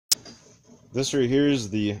This right here is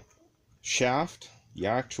the shaft, the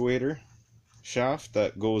actuator shaft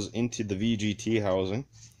that goes into the VGT housing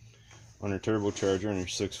on your turbocharger on your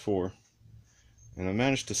 6.4. And I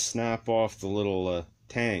managed to snap off the little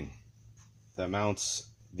tang that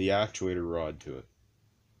mounts the actuator rod to it.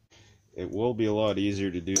 It will be a lot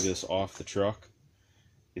easier to do this off the truck.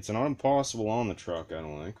 It's not impossible on the truck, I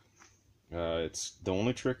don't think. It's the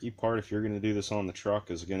only tricky part if you're going to do this on the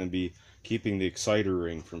truck is going to be keeping the exciter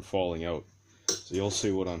ring from falling out. So you'll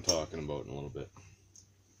see what I'm talking about in a little bit.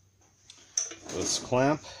 This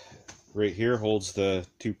clamp right here holds the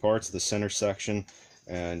two parts, the center section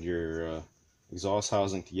and your exhaust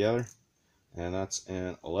housing together, and that's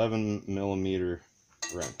an 11mm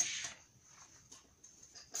wrench.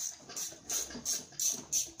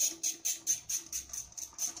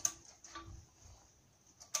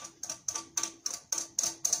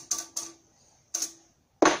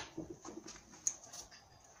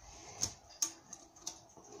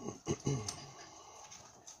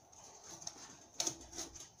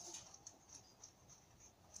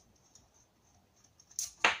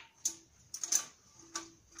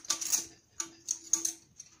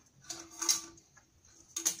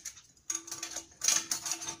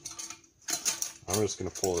 I'm just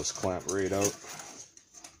going to pull this clamp right out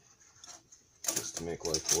just to make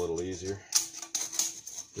life a little easier.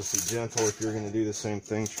 Just be gentle if you're going to do the same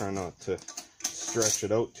thing. Try not to stretch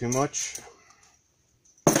it out too much.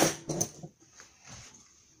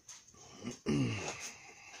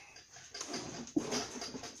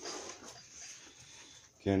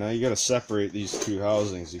 Okay, now you got to separate these two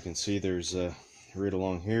housings. You can see there's right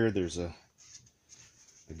along here there's a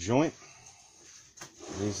joint.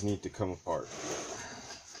 These need to come apart.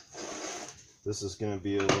 This is going to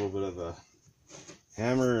be a little bit of a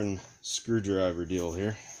hammer and screwdriver deal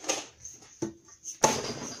here.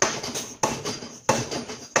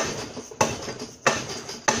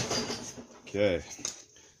 Okay,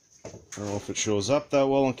 I don't know if it shows up that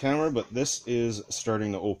well on camera, but this is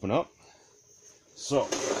starting to open up. So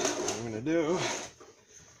what I'm going to do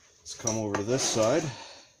is come over to this side,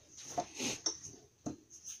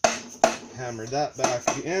 hammer that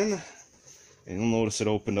back in, and you'll notice it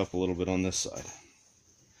opened up a little bit on this side.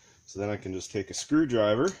 So then I can just take a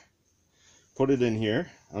screwdriver, put it in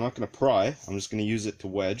here. I'm not going to pry, I'm just going to use it to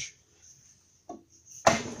wedge.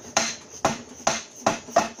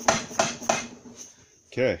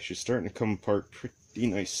 Okay, she's starting to come apart pretty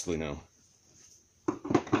nicely now.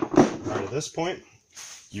 Alright, at this point,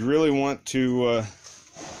 you really want to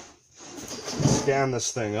stand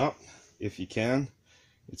this thing up if you can.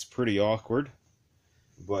 It's pretty awkward,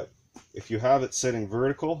 but if you have it sitting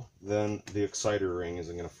vertical, then the exciter ring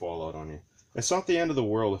isn't going to fall out on you. It's not the end of the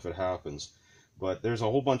world if it happens, but there's a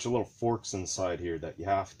whole bunch of little forks inside here that you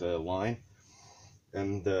have to line,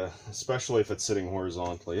 and especially if it's sitting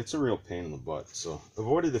horizontally, it's a real pain in the butt. So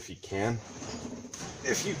avoid it if you can.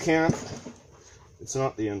 If you can't, it's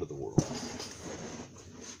not the end of the world.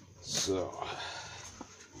 So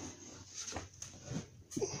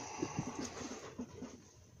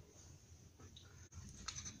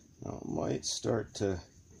now it might start to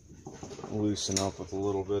loosen up with a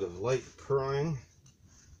little bit of light prying.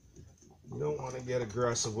 You don't want to get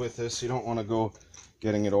aggressive with this. You don't want to go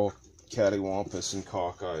getting it all cattywampus and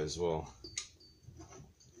cockeye as well,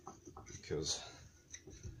 because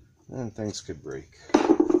then things could break.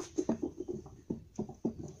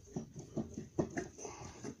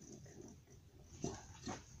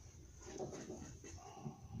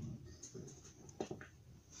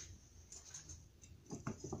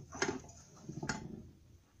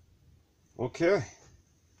 Okay.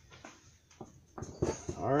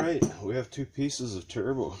 Alright, we have two pieces of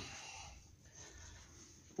turbo.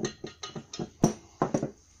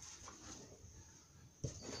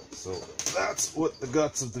 So that's what the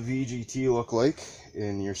guts of the VGT look like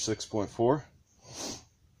in your 6.4.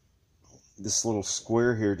 This little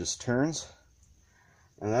square here just turns,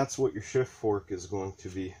 and that's what your shift fork is going to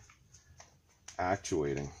be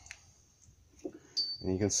actuating.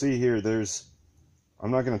 And you can see here there's,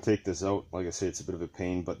 I'm not going to take this out, like I say, it's a bit of a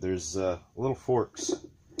pain, but there's little forks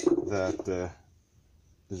that,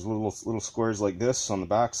 there's little squares like this on the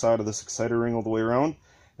back side of this exciter ring all the way around,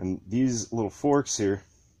 and these little forks here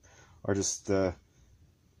are just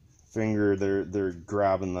finger, they're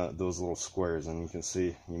grabbing those little squares, and you can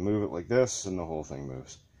see you move it like this and the whole thing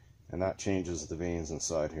moves, and that changes the vanes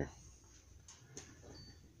inside here.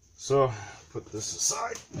 So put this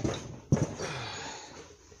aside.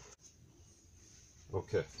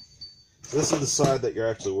 Okay, this is the side that you're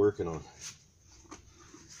actually working on.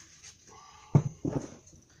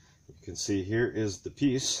 You can see here is the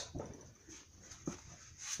piece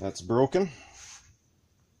That's broken.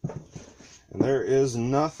 And there is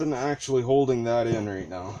nothing actually holding that in right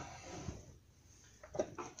now.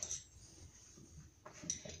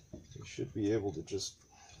 You should be able to just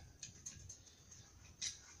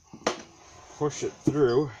push it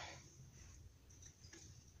through.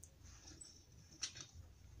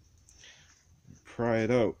 Pry it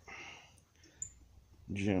out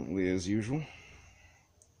gently as usual.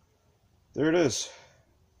 There it is.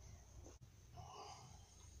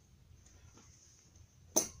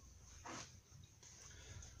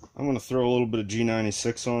 I'm going to throw a little bit of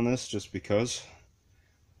G96 on this just because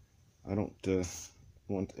I don't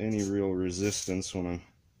want any real resistance when I'm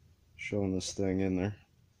shoving this thing in there.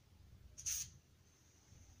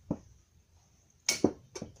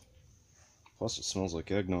 Plus it smells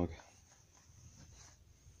like eggnog.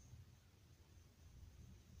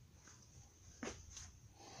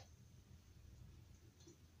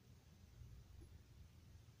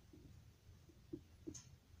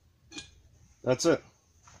 That's it.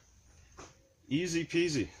 Easy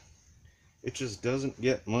peasy. It just doesn't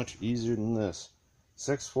get much easier than this.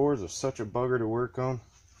 6.4s are such a bugger to work on.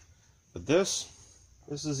 But this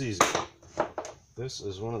is easy. This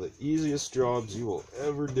is one of the easiest jobs you will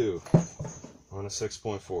ever do on a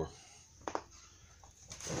 6.4.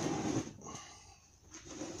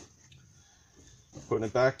 Putting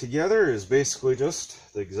it back together is basically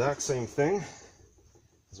just the exact same thing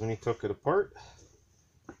as when you took it apart.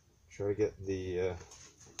 Try to get the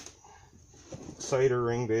exciter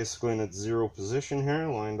ring basically in its zero position here,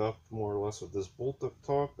 lined up more or less with this bolt up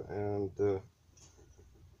top, and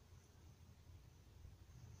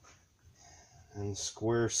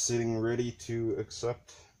square sitting ready to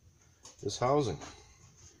accept this housing.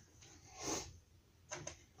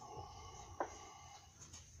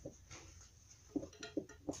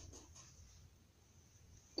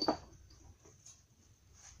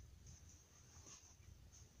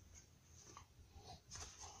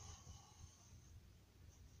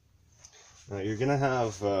 Now you're gonna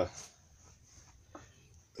have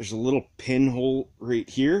there's a little pinhole right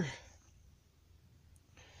here,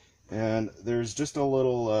 and there's just a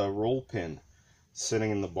little roll pin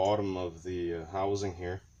sitting in the bottom of the housing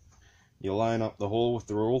here. You line up the hole with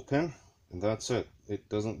the roll pin, and that's it. It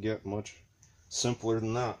doesn't get much simpler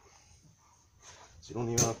than that. So you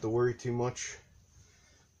don't even have to worry too much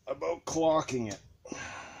about clocking it.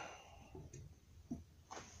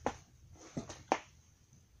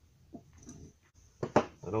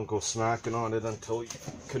 Don't go smacking on it until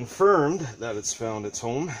you've confirmed that it's found its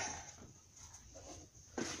home.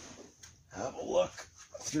 Have a look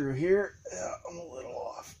through here. Yeah, I'm a little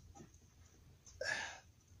off.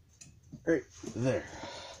 Right there.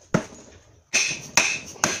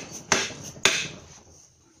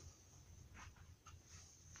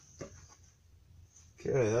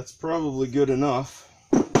 Okay, that's probably good enough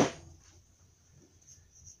to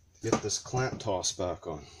get this clamp toss back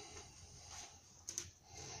on.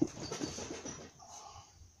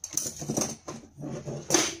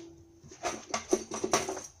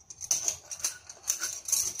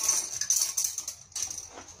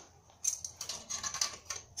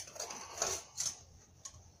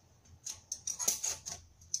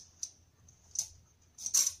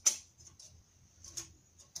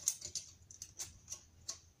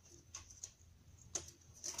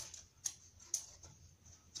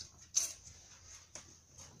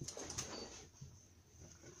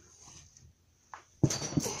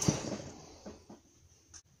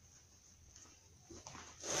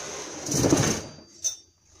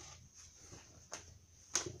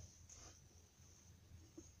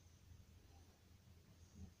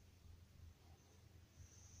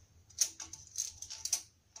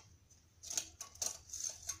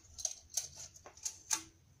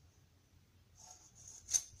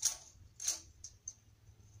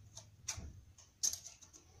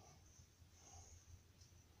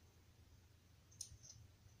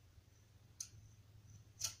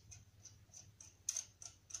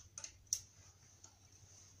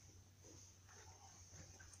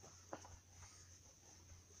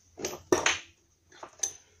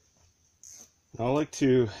 I like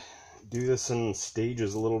to do this in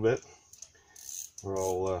stages a little bit, where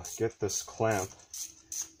I'll get this clamp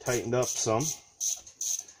tightened up some,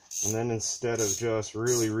 and then instead of just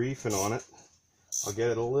really reefing on it, I'll get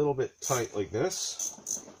it a little bit tight like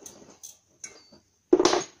this,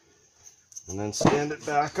 and then stand it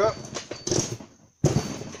back up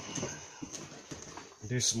and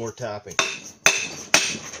do some more tapping.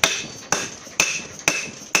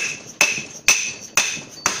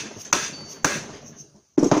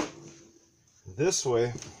 This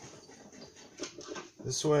way,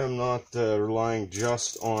 This way I'm not relying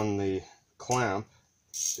just on the clamp.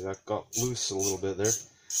 See, that got loose a little bit there.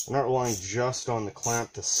 I'm not relying just on the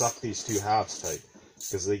clamp to suck these two halves tight,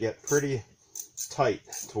 because they get pretty tight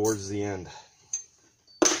towards the end.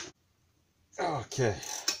 Okay.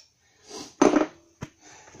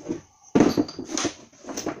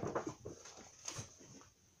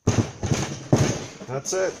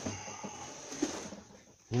 That's it.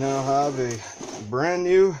 You now have a brand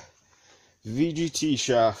new VGT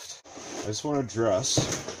shaft. I just want to address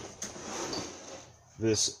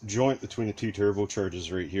this joint between the two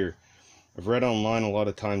turbochargers right here. I've read online a lot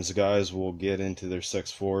of times the guys will get into their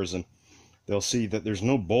 6.4s and they'll see that there's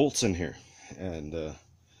no bolts in here, and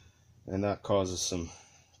that causes some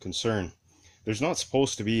concern. There's not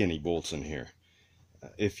supposed to be any bolts in here.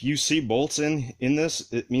 If you see bolts in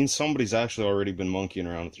this, it means somebody's actually already been monkeying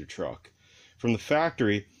around with your truck. From the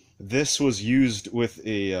factory, this was used with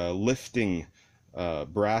a lifting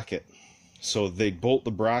bracket. So they bolt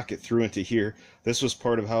the bracket through into here. This was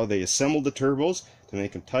part of how they assembled the turbos to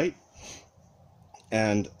make them tight.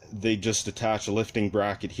 And they just attach a lifting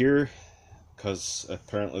bracket here because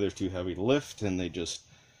apparently they're too heavy to lift, and they just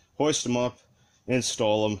hoist them up,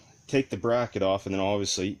 install them, take the bracket off, and then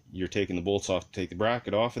obviously you're taking the bolts off to take the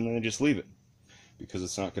bracket off, and then they just leave it because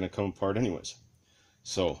it's not going to come apart anyways.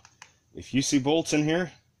 So if you see bolts in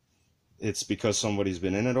here, it's because somebody's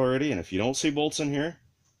been in it already. And if you don't see bolts in here,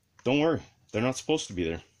 don't worry, they're not supposed to be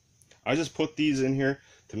there. I just put these in here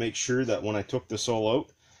to make sure that when I took this all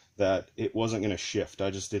out, that it wasn't going to shift.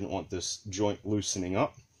 I just didn't want this joint loosening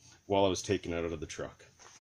up while I was taking it out of the truck.